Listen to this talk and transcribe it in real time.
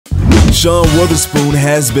Sean Wotherspoon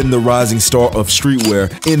has been the rising star of streetwear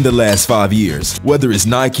in the last 5 years. Whether it's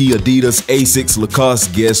Nike, Adidas, Asics,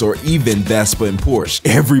 Lacoste, Guess, or even Vespa and Porsche,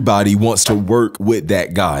 everybody wants to work with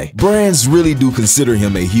that guy. Brands really do consider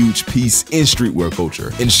him a huge piece in streetwear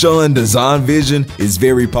culture, and Sean's design vision is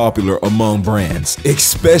very popular among brands,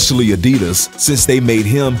 especially Adidas, since they made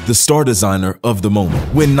him the star designer of the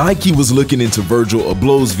moment. When Nike was looking into Virgil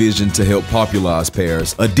Abloh's vision to help popularize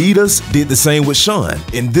pairs, Adidas did the same with Sean,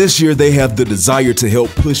 and this year they have the desire to help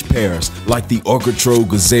push pairs like the Orchestro,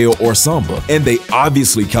 Gazelle, or Samba, and they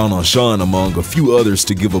obviously count on Sean among a few others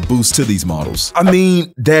to give a boost to these models. I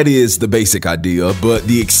mean, that is the basic idea, but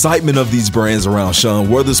the excitement of these brands around Sean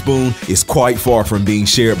Wotherspoon is quite far from being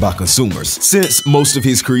shared by consumers, since most of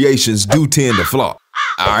his creations do tend to flop.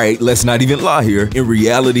 Alright, let's not even lie here. In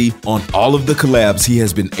reality, on all of the collabs he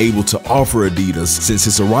has been able to offer Adidas since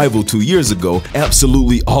his arrival 2 years ago,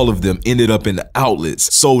 absolutely all of them ended up in the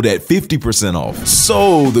outlets, sold at 50% off.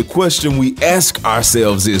 So the question we ask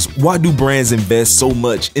ourselves is, why do brands invest so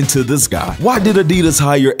much into this guy? Why did Adidas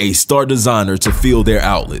hire a star designer to fill their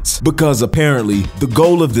outlets? Because apparently, the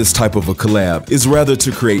goal of this type of a collab is rather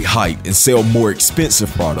to create hype and sell more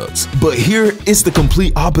expensive products. But here, it's the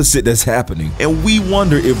complete opposite that's happening, and we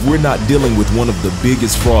wonder if we're not dealing with one of the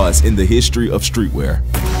biggest frauds in the history of streetwear.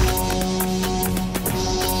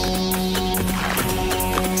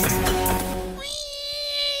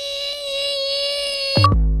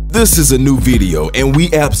 This is a new video, and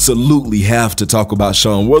we absolutely have to talk about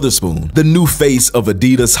Sean Wotherspoon, the new face of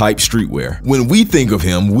Adidas hype streetwear. When we think of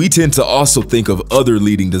him, we tend to also think of other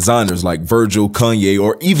leading designers like Virgil, Kanye,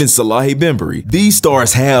 or even Salahi Bembury. These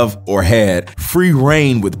stars have, or had, free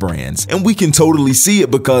reign with brands, and we can totally see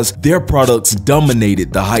it because their products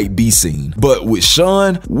dominated the hypebeast scene. But with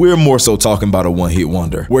Sean, we're more so talking about a one-hit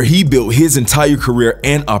wonder, where he built his entire career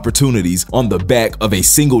and opportunities on the back of a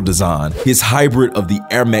single design, his hybrid of the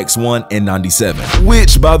Air Max 1 and 97,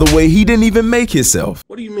 which, by the way, he didn't even make himself.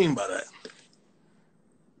 What do you mean by that?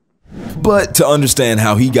 But to understand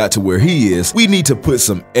how he got to where he is, we need to put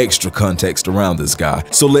some extra context around this guy.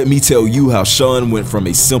 So let me tell you how Sean went from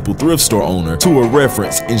a simple thrift store owner to a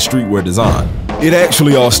reference in streetwear design. It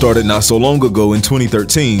actually all started not so long ago in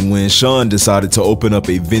 2013 when Sean decided to open up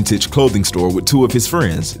a vintage clothing store with two of his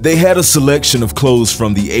friends. They had a selection of clothes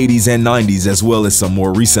from the 80s and 90s as well as some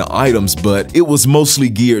more recent items, but it was mostly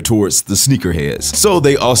geared towards the sneakerheads. So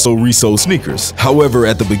they also resold sneakers. However,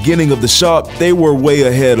 at the beginning of the shop, they were way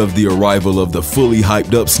ahead of the arrival of the fully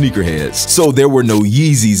hyped up sneakerheads. So there were no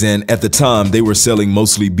Yeezys, and at the time they were selling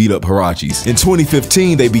mostly beat up Huaraches. In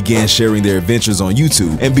 2015, they began sharing their adventures on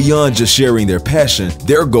YouTube, and beyond just sharing their passion,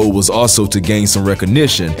 their goal was also to gain some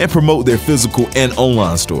recognition and promote their physical and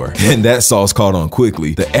online store. And that sauce caught on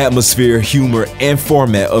quickly. The atmosphere, humor, and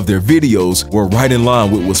format of their videos were right in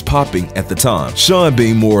line with what's popping at the time. Sean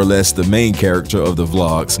being more or less the main character of the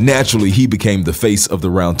vlogs, naturally he became the face of the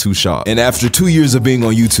Round 2 shop. And after 2 years of being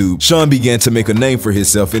on YouTube, Sean began to make a name for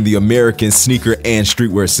himself in the American sneaker and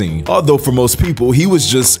streetwear scene. Although for most people, he was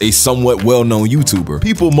just a somewhat well-known YouTuber.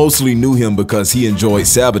 People mostly knew him because he enjoyed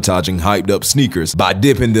sabotaging hyped up sneakers by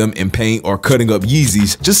dipping them in paint or cutting up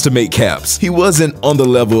Yeezys just to make caps. He wasn't on the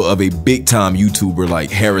level of a big-time YouTuber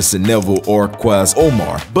like Harrison Neville or Quaz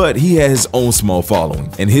Omar, but he had his own small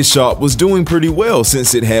following, and his shop was doing pretty well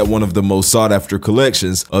since it had one of the most sought-after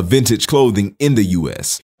collections of vintage clothing in the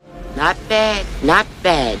US. Not bad, not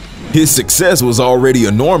bad. His success was already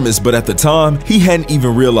enormous, but at the time, he hadn't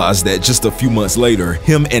even realized that just a few months later,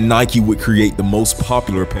 him and Nike would create the most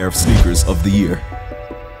popular pair of sneakers of the year.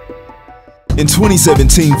 In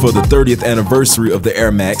 2017, for the 30th anniversary of the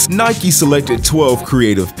Air Max, Nike selected 12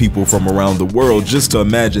 creative people from around the world just to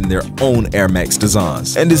imagine their own Air Max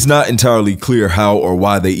designs. And it's not entirely clear how or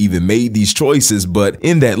why they even made these choices, but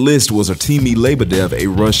in that list was Artemy Lebedev, a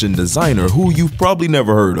Russian designer who you've probably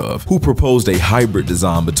never heard of, who proposed a hybrid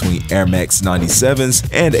design between Air Max 97s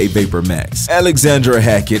and a Vapor Max. Alexandra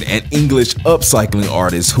Hackett, an English upcycling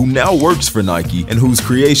artist who now works for Nike and whose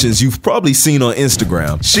creations you've probably seen on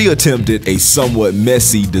Instagram, she attempted a somewhat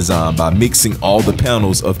messy design by mixing all the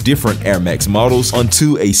panels of different Air Max models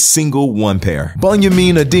onto a single one pair.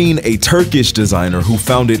 Bunyamin Adin, a Turkish designer who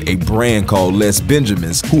founded a brand called Les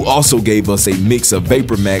Benjamins, who also gave us a mix of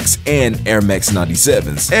Vapor Max and Air Max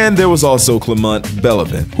 97s. And there was also Clement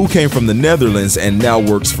Bellevin, who came from the Netherlands and now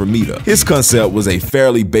works for Meta. His concept was a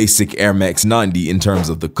fairly basic Air Max 90 in terms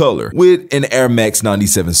of the color, with an Air Max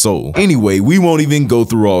 97 sole. Anyway, we won't even go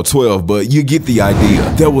through all 12, but you get the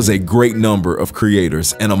idea. There was a great number number of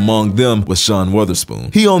creators, and among them was Sean Wotherspoon.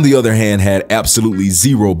 He, on the other hand, had absolutely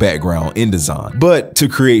zero background in design. But to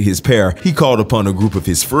create his pair, he called upon a group of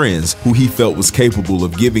his friends who he felt was capable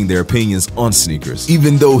of giving their opinions on sneakers.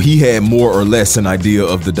 Even though he had more or less an idea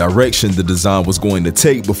of the direction the design was going to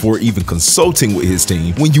take before even consulting with his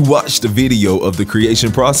team, when you watch the video of the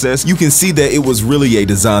creation process, you can see that it was really a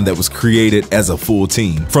design that was created as a full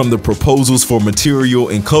team. From the proposals for material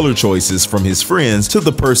and color choices from his friends to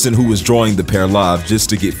the person who was drawing the pair live just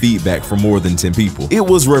to get feedback from more than 10 people. It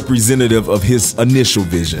was representative of his initial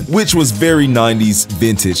vision, which was very 90s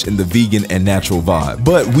vintage in the vegan and natural vibe.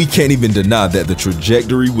 But we can't even deny that the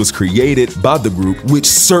trajectory was created by the group, which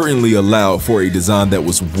certainly allowed for a design that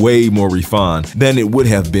was way more refined than it would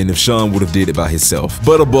have been if Sean would have did it by himself.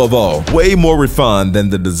 But above all, way more refined than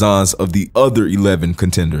the designs of the other 11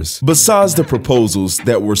 contenders. Besides the proposals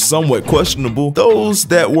that were somewhat questionable, those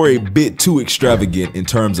that were a bit too extravagant in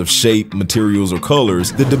terms of shape, materials, or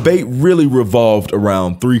colors, the debate really revolved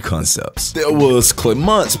around three concepts. There was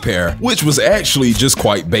Clement's pair, which was actually just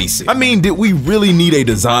quite basic. I mean, did we really need a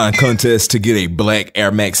design contest to get a black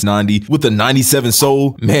Air Max 90 with a 97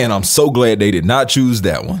 sole? Man, I'm so glad they did not choose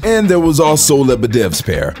that one. And there was also Lebedev's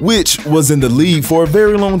pair, which was in the league for a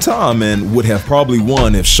very long time and would have probably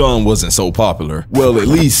won if Sean wasn't so popular. Well, at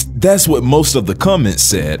least that's what most of the comments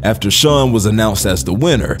said after Sean was announced as the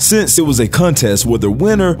winner, since it was a contest where the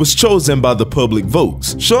winner was chosen by the public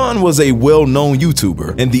votes. Sean was a well-known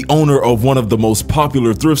YouTuber and the owner of one of the most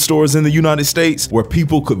popular thrift stores in the United States, where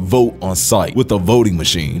people could vote on site with a voting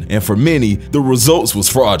machine, and for many, the results was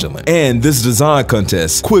fraudulent. And this design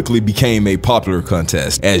contest quickly became a popular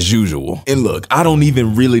contest as usual. And look, I don't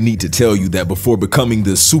even really need to tell you that before becoming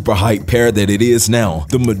the super hype pair that it is now,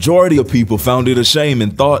 the majority of people found it a shame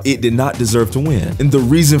and thought it did not deserve to win. And the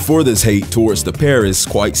reason for this hate towards the pair is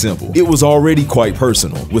quite simple. It was already quite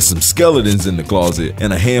personal, with some skeletons in the closet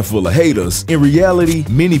and a handful of haters. In reality,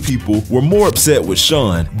 many people were more upset with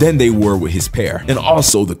Sean than they were with his pair. And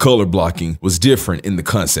also, the color blocking was different in the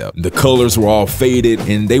concept. The colors were all faded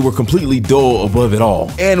and they were completely dull above it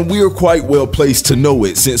all. And we're quite well placed to know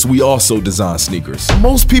it since we also design sneakers.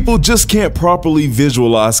 Most people just can't properly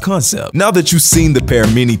visualize concept. Now that you've seen the pair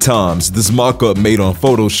many times, this mock-up made on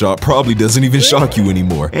Photoshop probably doesn't even shock you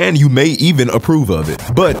anymore, and you may even approve of it.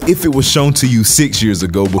 But if it was shown to you 6 years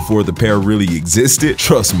ago before the pair really existed,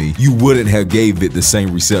 trust me, you wouldn't have gave it the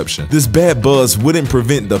same reception. This bad buzz wouldn't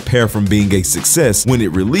prevent the pair from being a success when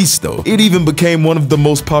it released though. It even became one of the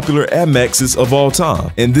most popular Air Maxes of all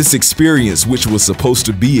time. And this experience, which was supposed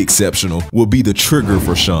to be exceptional, will be the trigger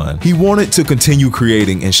for Sean. He wanted to continue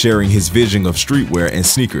creating and sharing his vision of streetwear and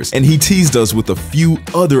sneakers, and he teased us with a few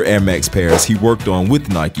other Air Max pairs he worked on with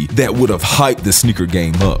Nike that would have hyped the sneaker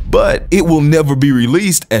game up. But it will never be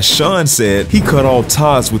released, as Sean said he cut all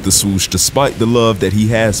ties with the swoosh despite the love that he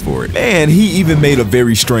has for it. And he even made a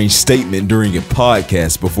very strange statement during a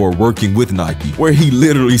podcast before working with Nike, where he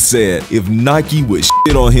literally said if Nike would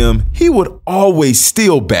shit on him, he would always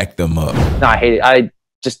still back them up. No, I hate it. I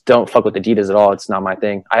just don't fuck with Adidas at all. It's not my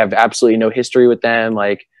thing. I have absolutely no history with them,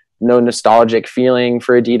 like no nostalgic feeling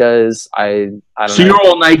for Adidas. I don't know. So you're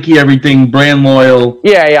all Nike, everything, brand loyal.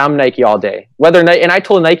 Yeah, I'm Nike all day. And I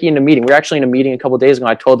told Nike in a meeting, we were actually in a meeting a couple of days ago,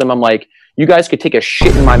 I told them, I'm like, you guys could take a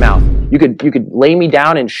shit in my mouth. You could lay me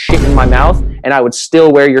down and shit in my mouth and I would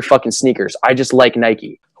still wear your fucking sneakers. I just like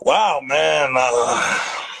Nike. Wow, man.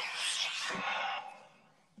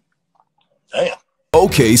 Damn.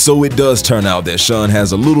 Okay, so it does turn out that Sean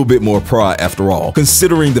has a little bit more pride after all.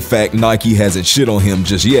 Considering the fact Nike hasn't shit on him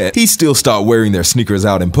just yet, he still stopped wearing their sneakers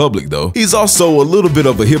out in public though. He's also a little bit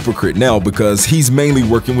of a hypocrite now because he's mainly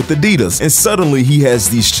working with Adidas, and suddenly he has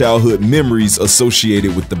these childhood memories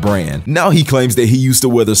associated with the brand. Now he claims that he used to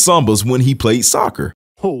wear the Sambas when he played soccer.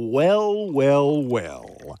 Well, well,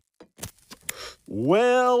 well.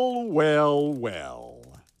 Well, well, well.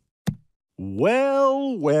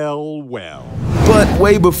 Well, well, well. But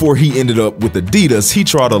way before he ended up with Adidas, he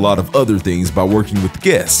tried a lot of other things by working with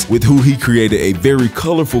Guess, with who he created a very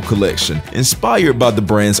colorful collection inspired by the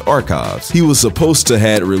brand's archives. He was supposed to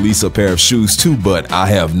have released a pair of shoes too, but I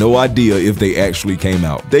have no idea if they actually came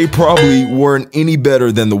out. They probably weren't any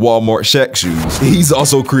better than the Walmart Shaq shoes. He's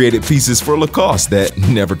also created pieces for Lacoste that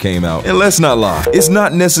never came out. And let's not lie, it's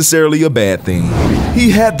not necessarily a bad thing. He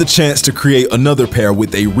had the chance to create another pair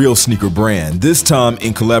with a real sneaker brand brand, this time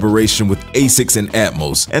in collaboration with Asics and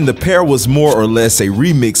Atmos, and the pair was more or less a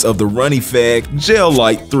remix of the Runny Fag Gel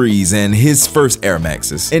Light 3s and his first Air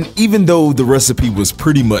Maxes. And even though the recipe was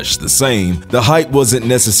pretty much the same, the hype wasn't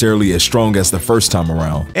necessarily as strong as the first time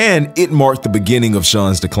around, and it marked the beginning of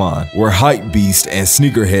Sean's decline, where hypebeast and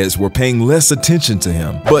sneakerheads were paying less attention to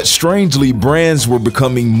him. But strangely, brands were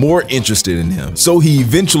becoming more interested in him, so he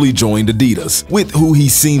eventually joined Adidas, with who he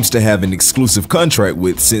seems to have an exclusive contract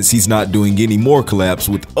with since he's not doing any more collabs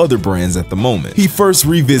with other brands at the moment. He first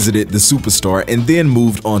revisited the Superstar and then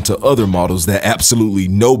moved on to other models that absolutely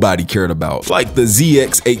nobody cared about, like the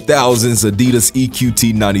ZX8000s, Adidas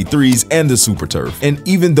EQT93s, and the Super Turf. And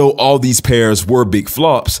even though all these pairs were big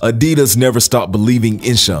flops, Adidas never stopped believing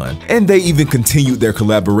in Sean, and they even continued their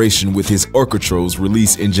collaboration with his Orchatros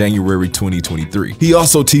released in January 2023. He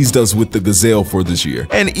also teased us with the Gazelle for this year,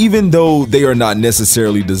 and even though they are not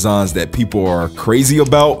necessarily designs that people are crazy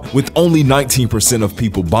about, with only 19% of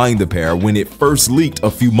people buying the pair when it first leaked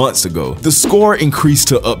a few months ago, the score increased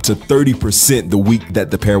to up to 30% the week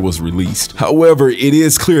that the pair was released. However, it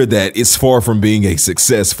is clear that it's far from being a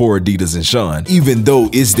success for Adidas and Sean, even though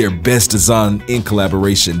it's their best design in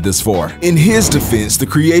collaboration this far. In his defense, the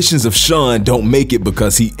creations of Sean don't make it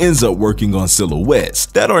because he ends up working on silhouettes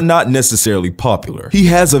that are not necessarily popular. He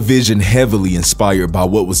has a vision heavily inspired by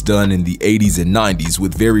what was done in the 80s and 90s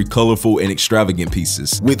with very colorful and extravagant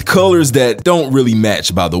pieces, with colors that don't really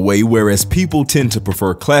match, by the way, whereas people tend to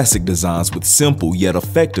prefer classic designs with simple yet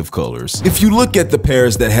effective colors. If you look at the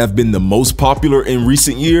pairs that have been the most popular in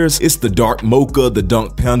recent years, it's the Dark Mocha, the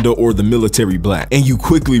Dunk Panda, or the Military Black, and you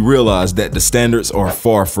quickly realize that the standards are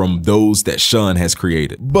far from those that Sean has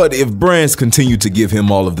created. But if brands continue to give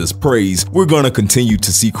him all of this praise, we're gonna continue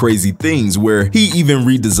to see crazy things where he even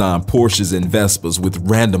redesigned Porsches and Vespas with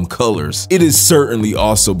random colors. It is certainly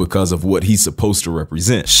also because of what he's supposed to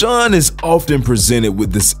represent. Sean is often presented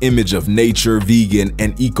with this image of nature, vegan,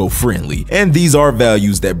 and eco-friendly, and these are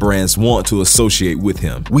values that brands want to associate with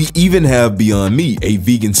him. We even have Beyond Meat, a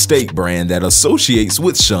vegan steak brand that associates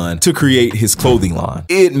with Sean to create his clothing line.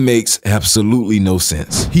 It makes absolutely no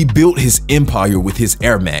sense. He built his empire with his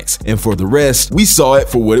Air Max, and for the rest, we saw it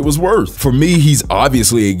for what it was worth. For me, he's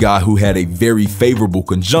obviously a guy who had a very favorable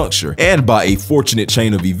conjuncture, and by a fortunate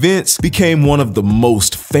chain of events, became one of the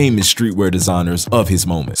most famous streetwear designers of his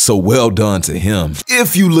moment. So well done to him.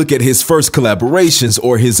 If you look at his first collaborations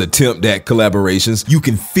or his attempt at collaborations, you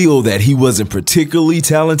can feel that he wasn't particularly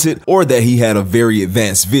talented or that he had a very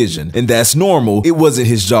advanced vision, and that's normal. It wasn't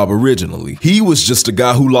his job originally. He was just a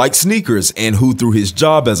guy who liked sneakers and who, through his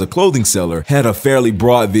job as a clothing seller, had a fairly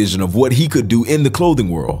broad vision of what he could do in the clothing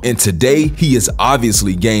world. And today, he has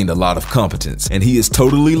obviously gained a lot of competence, and he is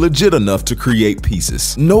totally legit enough to create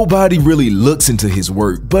pieces. Nobody really looks into his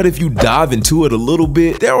work, but if you dive into it a little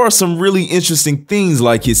bit, there are some really interesting things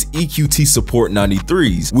like his EQT Support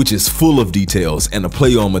 93s, which is full of details and a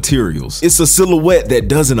play on materials. It's a silhouette that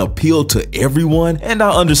doesn't appeal to everyone, and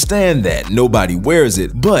I understand that nobody wears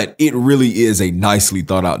it, but it really is a nicely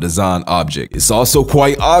thought out design object. It's also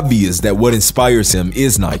quite obvious that what inspires him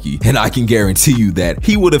is Nike, and I can guarantee you that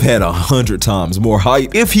he would have had 100 times more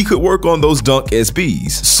hype if he could work on those Dunk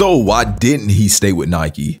SBs. So why didn't he stay with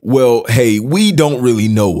Nike? Well, hey, we don't really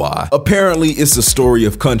know why. Apparently, it's a story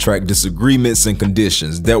of contract disagreements and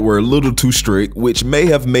conditions that were a little too strict, which may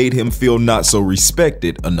have made him feel not so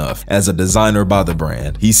respected enough as a designer by the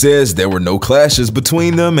brand. He says there were no clashes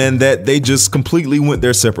between them and that they just completely went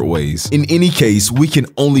their separate ways. In any case, we can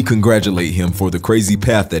only congratulate him for the crazy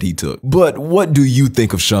path that he took. But what do you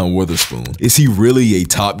think of Sean Wotherspoon? Is he really a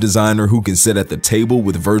top designer who can sit at the table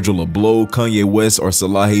with Virgil Abloh, Kanye West, or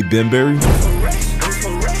Salahi Benberry?